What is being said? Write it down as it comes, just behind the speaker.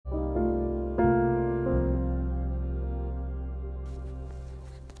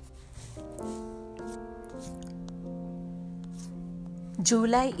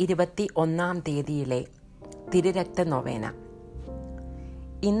July 21 തിരുരക്ത നൊവേന.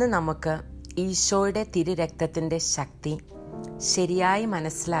 ഇന്ന് നമുക്ക് ഈശോയുടെ തിരുരക്തത്തിൻ്റെ ശക്തി ശരിയായി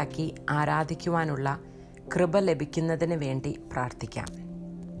മനസ്സിലാക്കി ആരാധിക്കുവാനുള്ള കൃപ ലഭിക്കുന്നതിന് വേണ്ടി പ്രാർത്ഥിക്കാം.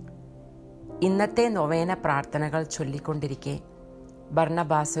 ഇന്നത്തെ നൊവേന പ്രാർത്ഥനകൾ ചൊല്ലിക്കൊണ്ടിരിക്കെ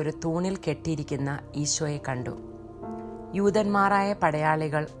ബർണബാസ് ഒരു തൂണിൽ കെട്ടിയിരിക്കുന്ന ഈശോയെ കണ്ടു. യൂതന്മാരായ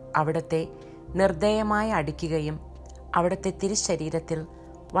പടയാളികൾ അവിടുത്തെ നിർദ്ദയമായി അടിക്കുകയും അവിടുത്തെ തിരുശരീരത്തിൽ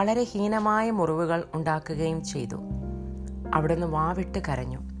വളരെ ഹീനമായ മുറിവുകൾ ഉണ്ടാക്കുകയും ചെയ്തു. അവിടുന്ന് വാവിട്ട്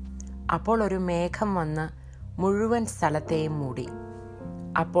കരഞ്ഞു. അപ്പോൾ ഒരു മേഘം വന്ന് മുഴുവൻ സ്ഥലത്തെയും മൂടി.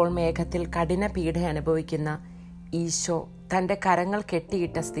 അപ്പോൾ മേഘത്തിൽ കഠിന പീഡ അനുഭവിക്കുന്ന ഈശോ തൻ്റെ കരങ്ങൾ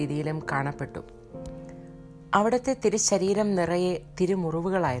കെട്ടിയിട്ട സ്ഥിതിയിലും കാണപ്പെട്ടു. അവിടുത്തെ തിരുശരീരം നിറയെ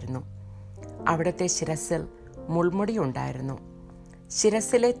തിരുമുറിവുകളായിരുന്നു. അവിടുത്തെ ശിരസിൽ മുൾമുടി ഉണ്ടായിരുന്നു.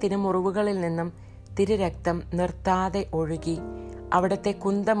 ശിരസിലെ തിരുമുറിവുകളിൽ നിന്നും തിരുരക്തം നിർത്താതെ ഒഴുകി അവിടുത്തെ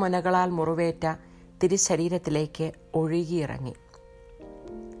കുന്തമുനകളാൽ മുറിവേറ്റ തിരുശരീരത്തിലേക്ക് ഒഴുകിയിറങ്ങി.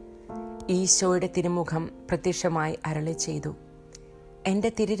 ഈശോയുടെ തിരുമുഖം പ്രത്യക്ഷമായി അരുളി ചെയ്തു,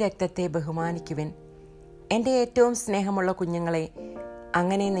 എൻ്റെ തിരുരക്തത്തെ ബഹുമാനിക്കുവിൻ. എൻ്റെ ഏറ്റവും സ്നേഹമുള്ള കുഞ്ഞുങ്ങളെ,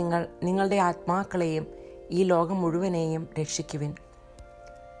 അങ്ങനെ നിങ്ങൾ നിങ്ങളുടെ ആത്മാക്കളെയും ഈ ലോകം മുഴുവനെയും രക്ഷിക്കുവിൻ.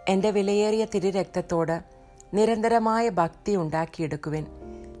 എൻ്റെ വിലയേറിയ തിരുരക്തത്തോട് നിരന്തരമായ ഭക്തി ഉണ്ടാക്കിയെടുക്കുവിൻ.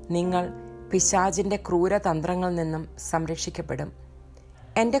 നിങ്ങൾ പിശാചിൻ്റെ ക്രൂരതന്ത്രങ്ങളിൽ നിന്നും സംരക്ഷിക്കപ്പെടും.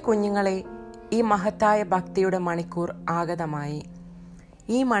 എൻ്റെ കുഞ്ഞുങ്ങളെ, ഈ മഹത്തായ ഭക്തിയുടെ മണിക്കൂർ ആഗതമായി.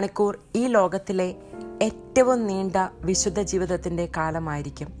 ഈ മണിക്കൂർ ഈ ലോകത്തിലെ ഏറ്റവും നീണ്ട വിശുദ്ധ ജീവിതത്തിൻ്റെ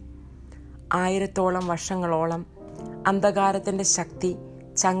കാലമായിരിക്കും. 1000 വർഷങ്ങളോളം അന്ധകാരത്തിൻ്റെ ശക്തി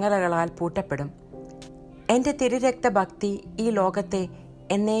ചങ്ങലകളാൽ പൂട്ടപ്പെടും. എൻ്റെ തിരുരക്ത ഭക്തി ഈ ലോകത്തെ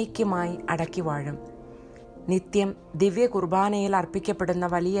എന്നേക്കുമായി അടക്കി വാഴും. നിത്യം ദിവ്യ കുർബാനയിൽ അർപ്പിക്കപ്പെടുന്ന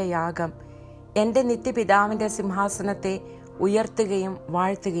വലിയ യാഗം എൻ്റെ നിത്യപിതാവിൻ്റെ സിംഹാസനത്തെ ഉയർത്തുകയും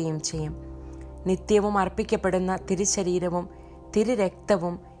വാഴ്ത്തുകയും ചെയ്യും. നിത്യവും അർപ്പിക്കപ്പെടുന്ന തിരുശരീരവും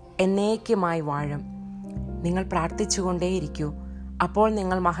തിരുരക്തവും എന്നേക്കുമായി വാഴും. നിങ്ങൾ പ്രാർത്ഥിച്ചുകൊണ്ടേയിരിക്കൂ. അപ്പോൾ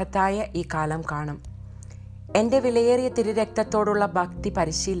നിങ്ങൾ മഹത്തായ ഈ കാലം കാണും. എൻ്റെ വിലയേറിയ തിരുരക്തത്തോടുള്ള ഭക്തി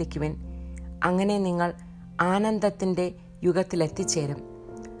പരിശീലിക്കുവിൻ. അങ്ങനെ നിങ്ങൾ ആനന്ദത്തിൻ്റെ യുഗത്തിലെത്തിച്ചേരും.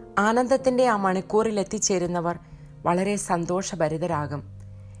 ആനന്ദത്തിൻ്റെ ആ മണിക്കൂറിൽ എത്തിച്ചേരുന്നവർ വളരെ സന്തോഷഭരിതരാകും.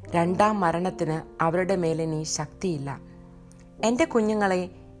 രണ്ടാം മരണത്തിന് അവരുടെ മേലിനി ശക്തിയില്ല. എൻ്റെ കുഞ്ഞുങ്ങളെ,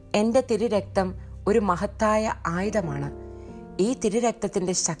 എൻ്റെ തിരുരക്തം ഒരു മഹത്തായ ആയുധമാണ്. ഈ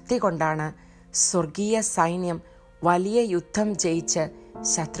തിരുരക്തത്തിൻ്റെ ശക്തി കൊണ്ടാണ് സ്വർഗീയ സൈന്യം വലിയ യുദ്ധം ജയിച്ച്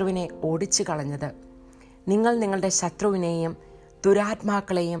ശത്രുവിനെ ഓടിച്ചു കളഞ്ഞത്. നിങ്ങൾ നിങ്ങളുടെ ശത്രുവിനെയും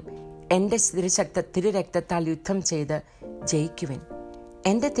ദുരാത്മാക്കളെയും എൻ്റെ തിരുരക്തത്താൽ യുദ്ധം ചെയ്ത് ജയിക്കുവിൻ.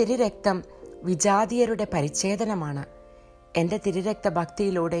 എൻ്റെ തിരുരക്തം വിജാതീയരുടെ പരിച്ഛേദനമാണ്. എൻ്റെ തിരുരക്ത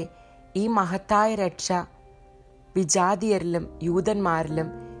ഭക്തിയിലൂടെ ഈ മഹത്തായ രക്ഷ വിജാതീയരിലും യൂതന്മാരിലും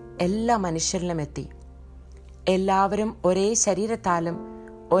എല്ലാ മനുഷ്യരിലും എത്തി. എല്ലാവരും ഒരേ ശരീരത്താലും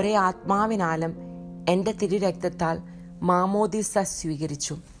ഒരേ ആത്മാവിനാലും എൻ്റെ തിരുരക്തത്താൽ മാമോദിസ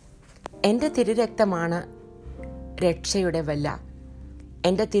സ്വീകരിച്ചു. എൻ്റെ തിരുരക്തമാണ് രക്ഷയുടെ വല്ല.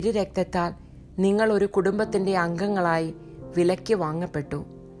 എൻ്റെ തിരുരക്തത്താൽ നിങ്ങൾ ഒരു കുടുംബത്തിൻ്റെ അംഗങ്ങളായി വിലയ്ക്ക് വാങ്ങപ്പെട്ടു.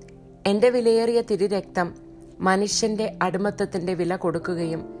 എൻ്റെ വിലയേറിയ തിരുരക്തം മനുഷ്യൻ്റെ അടിമത്തത്തിൻ്റെ വില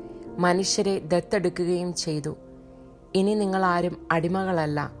കൊടുക്കുകയും മനുഷ്യരെ ദത്തെടുക്കുകയും ചെയ്തു. ഇനി നിങ്ങൾ ആരും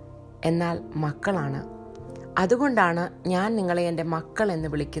അടിമകളല്ല, എന്നാൽ മക്കളാണ്. അതുകൊണ്ടാണ് ഞാൻ നിങ്ങളെ എൻ്റെ മക്കൾ എന്ന്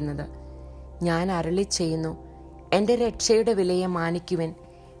വിളിക്കുന്നത്. ഞാൻ അരുളി ചെയ്യുന്നു, എൻ്റെ രക്ഷയുടെ വിലയെ മാനിക്കുവിൻ.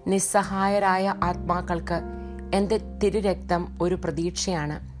 നിസ്സഹായരായ ആത്മാക്കൾക്ക് എൻ്റെ തിരുരക്തം ഒരു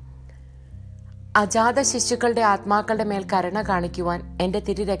പ്രതീക്ഷയാണ്. അജാത ശിശുക്കളുടെ ആത്മാക്കളുടെ മേൽ കരുണ കാണിക്കുവാൻ എൻ്റെ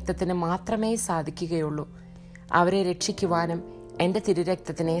തിരുരക്തത്തിന് മാത്രമേ സാധിക്കുകയുള്ളൂ. അവരെ രക്ഷിക്കുവാനും എൻ്റെ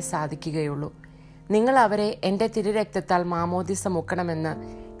തിരുരക്തത്തിനെ സാധിക്കുകയുള്ളൂ. നിങ്ങൾ അവരെ എൻ്റെ തിരുരക്തത്താൽ മാമോദിസ മുക്കണമെന്ന്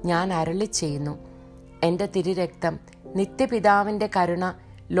ഞാൻ അരുളി ചെയ്യുന്നു. എൻ്റെ തിരുരക്തം നിത്യപിതാവിൻ്റെ കരുണ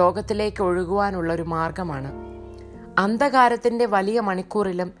ലോകത്തിലേക്ക് ഒഴുകുവാനുള്ള ഒരു മാർഗമാണ്. അന്ധകാരത്തിൻ്റെ വലിയ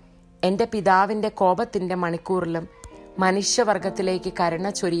മണിക്കൂറിലും എൻ്റെ പിതാവിൻ്റെ കോപത്തിൻ്റെ മണിക്കൂറിലും മനുഷ്യവർഗത്തിലേക്ക് കരുണ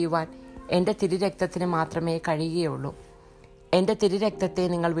ചൊരിയുവാൻ എൻ്റെ തിരുരക്തത്തിന് മാത്രമേ കഴിയുകയുള്ളൂ. എൻ്റെ തിരുരക്തത്തെ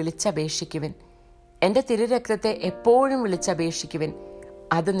നിങ്ങൾ വിളിച്ചപേക്ഷിക്കുവിൻ. എൻ്റെ തിരുരക്തത്തെ എപ്പോഴും വിളിച്ചപേക്ഷിക്കുവിൻ.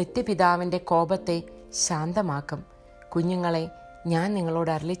 അത് നിത്യപിതാവിൻ്റെ കോപത്തെ ശാന്തമാക്കും. കുഞ്ഞുങ്ങളെ, ഞാൻ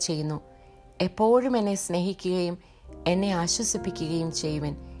നിങ്ങളോട് അരുളി ചെയ്യുന്നു, എപ്പോഴും എന്നെ സ്നേഹിക്കുകയും എന്നെ ആശ്വസിപ്പിക്കുകയും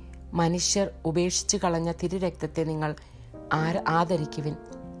ചെയ്യുവിൻ. മനുഷ്യർ ഉപേക്ഷിച്ചു കളഞ്ഞ തിരുരക്തത്തെ നിങ്ങൾ ആദരിക്കുവിൻ.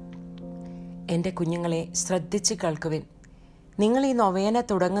 എൻ്റെ കുഞ്ഞുങ്ങളെ, ശ്രദ്ധിച്ച് കേൾക്കുവിൻ. നിങ്ങൾ ഈ നൊവേന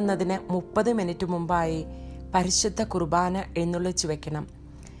തുടങ്ങുന്നതിന് 30 മിനിറ്റ് മുമ്പായി പരിശുദ്ധ കുർബാന എഴുന്നള്ളിച്ചു വെക്കണം.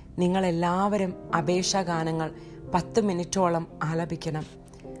 നിങ്ങളെല്ലാവരും അപേക്ഷാഗാനങ്ങൾ 10 മിനിറ്റോളം ആലപിക്കണം.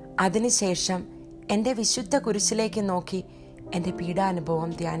 അതിനുശേഷം എൻ്റെ വിശുദ്ധ കുരിശിലേക്ക് നോക്കി എൻ്റെ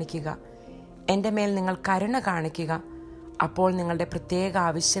പീഡാനുഭവം ധ്യാനിക്കുക. എൻ്റെ മേൽ നിങ്ങൾ കരുണ കാണിക്കുക. അപ്പോൾ നിങ്ങളുടെ പ്രത്യേക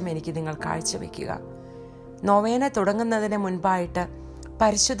ആവശ്യം എനിക്ക് നിങ്ങൾ കാഴ്ചവെക്കുക. നൊവേന തുടങ്ങുന്നതിന് മുൻപായിട്ട്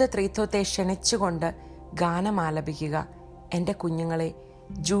പരിശുദ്ധ ത്രിത്വത്തെ ക്ഷണിച്ചുകൊണ്ട് ഗാനം ആലപിക്കുക. എൻ്റെ കുഞ്ഞുങ്ങളെ,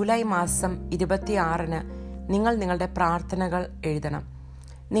 ജൂലൈ മാസം 26 നിങ്ങൾ നിങ്ങളുടെ പ്രാർത്ഥനകൾ എഴുതണം.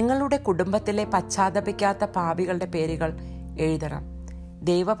 നിങ്ങളുടെ കുടുംബത്തിലെ പശ്ചാത്തപിക്കാത്ത പാപികളുടെ പേരുകൾ എഴുതണം.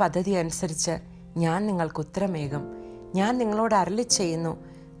 ദൈവ പദ്ധതി അനുസരിച്ച് ഞാൻ നിങ്ങൾക്ക് ഉത്തരമേകും. ഞാൻ നിങ്ങളോട് അരുളി ചെയ്യുന്നു,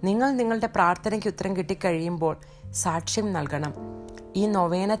 നിങ്ങൾ നിങ്ങളുടെ പ്രാർത്ഥനയ്ക്ക് ഉത്തരം കിട്ടിക്കഴിയുമ്പോൾ സാക്ഷ്യം നൽകണം. ഈ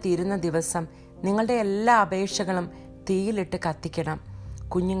നൊവേന തീരുന്ന ദിവസം നിങ്ങളുടെ എല്ലാ അപേക്ഷകളും തീയിലിട്ട് കത്തിക്കണം.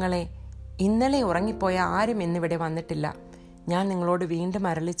 കുഞ്ഞുങ്ങളെ, ഇന്നലെ ഉറങ്ങിപ്പോയ ആരും ഇന്നിവിടെ വന്നിട്ടില്ല. ഞാൻ നിങ്ങളോട് വീണ്ടും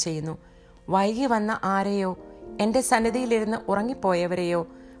അരുളി ചെയ്യുന്നു, വൈകി വന്ന ആരെയോ, എൻ്റെ സന്നിധിയിലിരുന്ന് ഉറങ്ങിപ്പോയവരെയോ,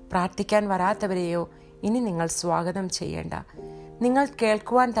 പ്രാർത്ഥിക്കാൻ വരാത്തവരെയോ ഇനി നിങ്ങൾ സ്വാഗതം ചെയ്യേണ്ട. നിങ്ങൾ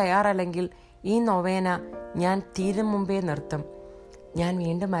കേൾക്കുവാൻ തയ്യാറല്ലെങ്കിൽ ഈ നൊവേന ഞാൻ തീരും മുമ്പേ നിർത്തും. ഞാൻ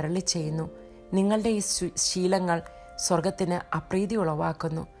വീണ്ടും അരുളി ചെയ്യുന്നു, നിങ്ങളുടെ ഈ ശീലങ്ങൾ സ്വർഗത്തിന് അപ്രീതി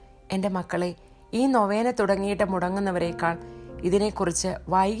ഉളവാക്കുന്നു. എൻ്റെ മക്കളെ, ഈ നൊവേന തുടങ്ങിയിട്ട് മുടങ്ങുന്നവരേക്കാൾ ഇതിനെക്കുറിച്ച്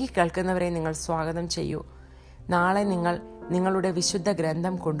വൈകി കേൾക്കുന്നവരെ നിങ്ങൾ സ്വാഗതം ചെയ്യൂ. നാളെ നിങ്ങൾ നിങ്ങളുടെ വിശുദ്ധ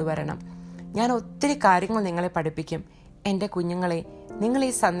ഗ്രന്ഥം കൊണ്ടുവരണം. ഞാൻ ഒത്തിരി കാര്യങ്ങൾ നിങ്ങളെ പഠിപ്പിക്കും. എൻ്റെ കുഞ്ഞുങ്ങളെ, നിങ്ങൾ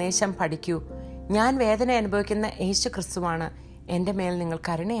ഈ സന്ദേശം പഠിക്കൂ. ഞാൻ വേദന അനുഭവിക്കുന്ന യേശു ക്രിസ്തുവാണ്. എൻ്റെ മേൽ നിങ്ങൾ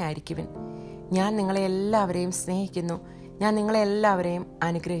കരുണയായിരിക്കുവിൻ. ഞാൻ നിങ്ങളെ എല്ലാവരെയും സ്നേഹിക്കുന്നു. ഞാൻ നിങ്ങളെ എല്ലാവരെയും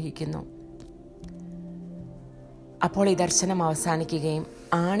അനുഗ്രഹിക്കുന്നു. അപ്പോൾ ഈ ദർശനം അവസാനിക്കുകയും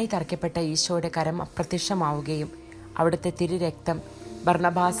ആണി തറയ്ക്കപ്പെട്ട ഈശോയുടെ കരം അപ്രത്യക്ഷമാവുകയും അവിടുത്തെ തിരുരക്തം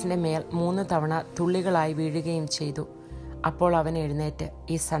ബർന്നബാസിന്റെ മേൽ 3 തവണ തുള്ളികളായി വീഴുകയും ചെയ്തു. അപ്പോൾ അവൻ എഴുന്നേറ്റ്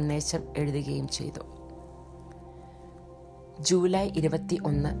ഈ സന്ദേശം എഴുതുകയും ചെയ്തു. ജൂലൈ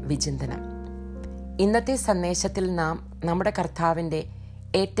 21 വിചിന്തനം. ഇന്നത്തെ സന്ദേശത്തിൽ നാം നമ്മുടെ കർത്താവിൻ്റെ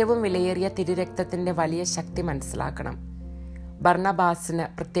ഏറ്റവും വിലയേറിയ തിരുരക്തത്തിൻ്റെ വലിയ ശക്തി മനസ്സിലാക്കണം. ബർന്നബാസിന്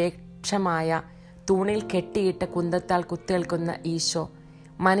പ്രത്യക്ഷമായ തൂണിൽ കെട്ടിയിട്ട് കുന്തത്താൽ കുത്തേൽക്കുന്ന ഈശോ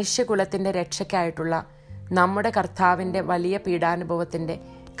മനുഷ്യകുലത്തിൻ്റെ രക്ഷയ്ക്കായിട്ടുള്ള നമ്മുടെ കർത്താവിൻ്റെ വലിയ പീഡാനുഭവത്തിൻ്റെ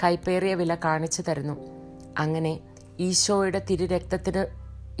കൈപ്പേറിയ വില കാണിച്ചു തരുന്നു. അങ്ങനെ ഈശോയുടെ തിരുരക്തത്തിന്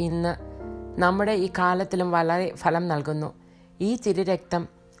ഇന്ന് നമ്മുടെ ഈ കാലത്തിലും വളരെ ഫലം നൽകുന്നു. ഈ തിരുരക്തം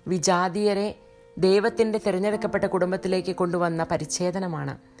വിജാതീയരെ ദൈവത്തിൻ്റെ തിരഞ്ഞെടുക്കപ്പെട്ട കുടുംബത്തിലേക്ക് കൊണ്ടുവന്ന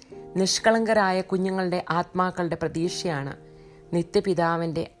പരിച്ഛേദനമാണ്. നിഷ്കളങ്കരായ കുഞ്ഞുങ്ങളുടെ ആത്മാക്കളുടെ പ്രതീക്ഷയാണ്.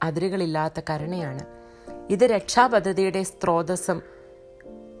 നിത്യപിതാവിൻ്റെ അതിരുകളില്ലാത്ത കരുണയാണ്. ഇത് രക്ഷാപദ്ധതിയുടെ സ്രോതസ്സും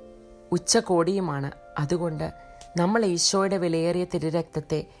ഉച്ചകോടിയുമാണ്. അതുകൊണ്ട് നമ്മൾ ഈശോയുടെ വിലയേറിയ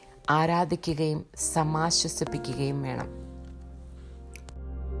തിരുരക്തത്തെ ആരാധിക്കുകയും സമാശ്വസിപ്പിക്കുകയും വേണം.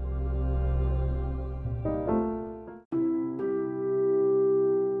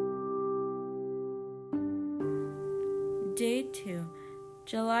 Day 2,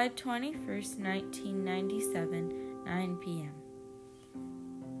 July 21st, 1997, 9 p.m.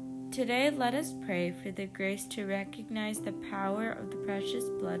 Today, let us pray for the grace to recognize the power of the precious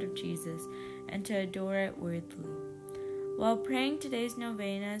blood of Jesus and to adore it worthily. While praying today's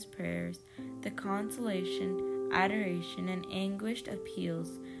novena's prayers, the consolation, adoration, and anguished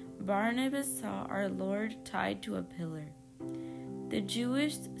appeals, Barnabas saw our Lord tied to a pillar. The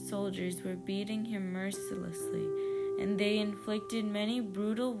Jewish soldiers were beating him mercilessly, and they inflicted many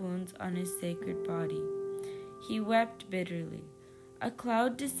brutal wounds on his sacred body. He wept bitterly. A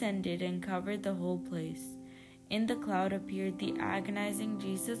cloud descended and covered the whole place. In the cloud appeared the agonizing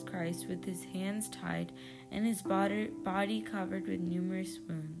Jesus Christ with his hands tied and his body covered with numerous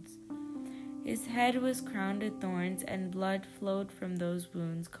wounds. His head was crowned with thorns, and blood flowed from those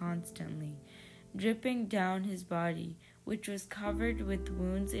wounds constantly, dripping down his body, which was covered with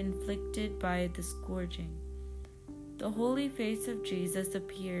wounds inflicted by the scourging. The holy face of Jesus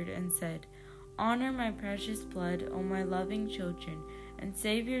appeared and said, "Honor my precious blood, O my loving children, and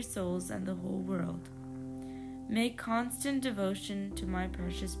save your souls and the whole world. Make constant devotion to my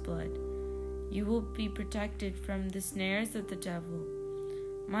precious blood. You will be protected from the snares of the devil.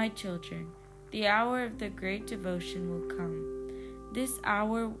 My children, the hour of the great devotion will come. This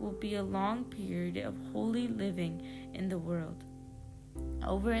hour will be a long period of holy living in the world.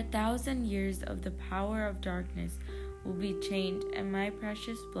 Over 1,000 years of the power of darkness will be chained, and my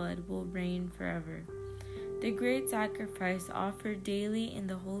precious blood will reign forever. The great sacrifice offered daily in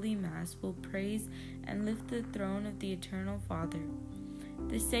the Holy Mass will praise and lift the throne of the Eternal Father.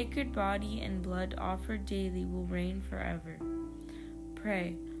 The sacred body and blood offered daily will reign forever.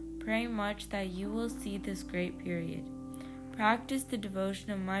 Pray much that you will see this great period. Practice the devotion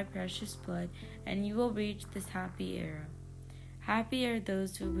of my precious blood, and you will reach this happy era. Happy are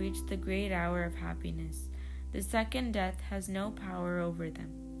those who reach the great hour of happiness. The second death has no power over them.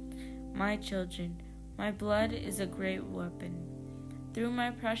 My children, My blood is a great weapon. Through my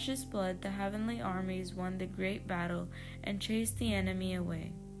precious blood, the heavenly armies won the great battle and chased the enemy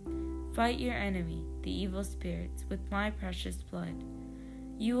away. Fight your enemy, the evil spirits, with my precious blood.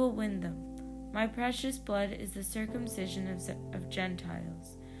 You will win them. My precious blood is the circumcision of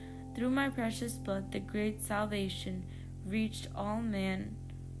Gentiles. Through my precious blood, the great salvation reached all men,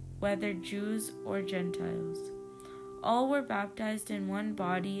 whether Jews or Gentiles. All were baptized in one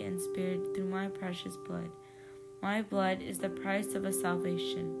body and spirit through my precious blood. My blood is the price of a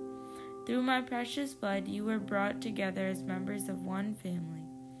salvation. Through my precious blood, you were brought together as members of one family.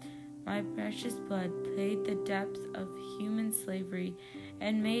 My precious blood paid the depths of human slavery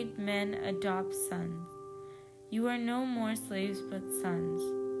and made men adopt sons. You are no more slaves but sons.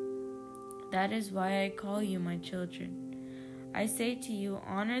 That is why I call you my children. I say to you,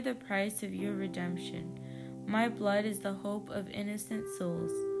 honor the price of your redemption. My blood is the hope of innocent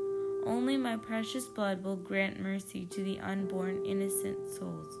souls. Only my precious blood will grant mercy to the unborn innocent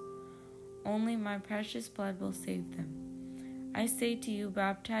souls. Only my precious blood will save them. I say to you,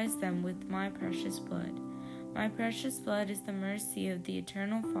 baptize them with my precious blood. My precious blood is the mercy of the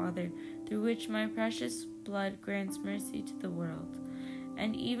eternal Father, through which my precious blood grants mercy to the world.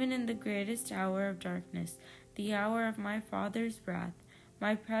 And even in the greatest hour of darkness, the hour of my Father's wrath,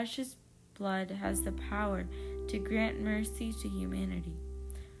 my precious blood has the power to grant mercy to humanity.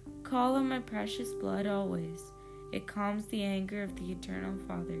 Call on my precious blood always. It calms the anger of the eternal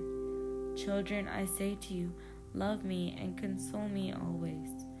Father. Children, I say to you, love me and console me always.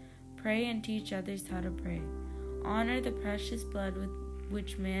 Pray and teach others how to pray. Honor the precious blood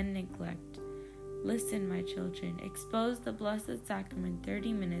which man neglect. Listen, my children, expose the Blessed Sacrament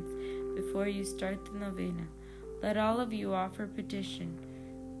 30 minutes before you start the novena. Let all of you offer petition,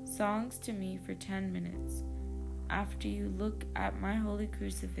 songs to me for 10 minutes. After you look at my holy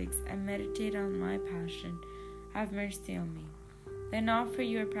crucifix and meditate on my passion, have mercy on me. Then offer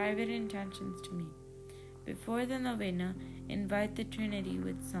your private intentions to me. Before the novena, invite the Trinity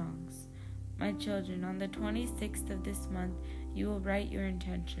with songs. My children, on the 26th of this month, you will write your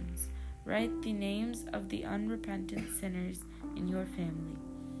intentions. Write the names of the unrepentant sinners in your family.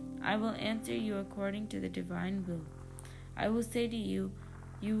 I will answer you according to the divine will. I will say to you,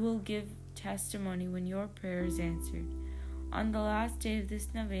 you will give testimony when your prayer is answered. On the last day of this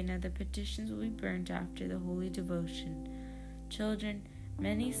novena, the petitions will be burnt after the holy devotion. Children,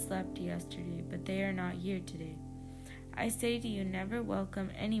 many slept yesterday, but they are not here today. I say to you, never welcome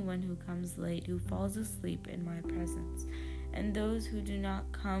anyone who comes late, who falls asleep in my presence, and those who do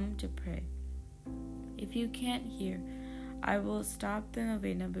not come to pray. If you can't hear, I will stop the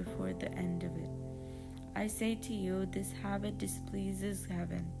novena before the end of it. I say to you, this habit displeases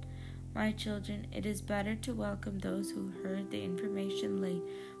heaven. My children, it is better to welcome those who heard the information late,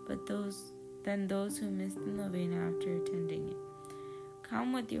 than those who missed the novena after attending it.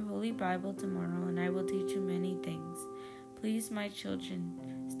 Come with your Holy Bible tomorrow, and I will teach you many things. Please, my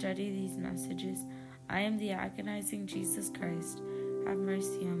children, study these messages. I am the agonizing Jesus Christ. Have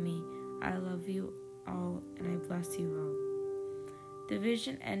mercy on me. I love you all, and I bless you all. The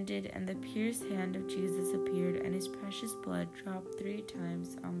vision ended, and the pierced hand of Jesus appeared, and his precious blood dropped 3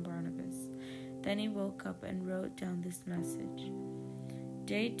 times on Barnabas. Then he woke up and wrote down this message.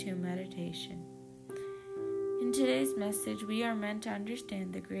 Day 2 Meditation. In today's message, we are meant to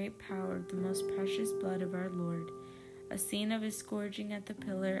understand the great power of the most precious blood of our Lord. A scene of his scourging at the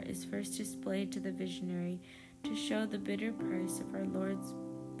pillar is first displayed to the visionary to show the bitter price of our Lord's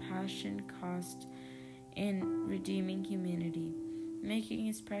passion cost in redeeming humanity, making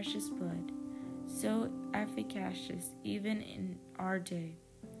his precious blood so efficacious even in our day.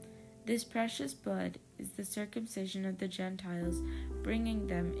 This precious blood is the circumcision of the Gentiles, bringing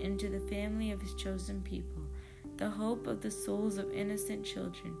them into the family of his chosen people, the hope of the souls of innocent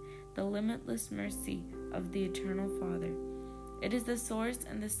children, the limitless mercy of the eternal Father. It is the source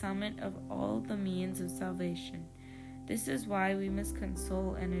and the summit of all the means of salvation. This is why we must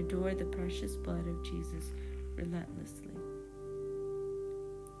console and adore the precious blood of Jesus relentlessly.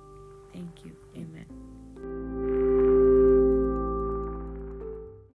 Thank you. Amen.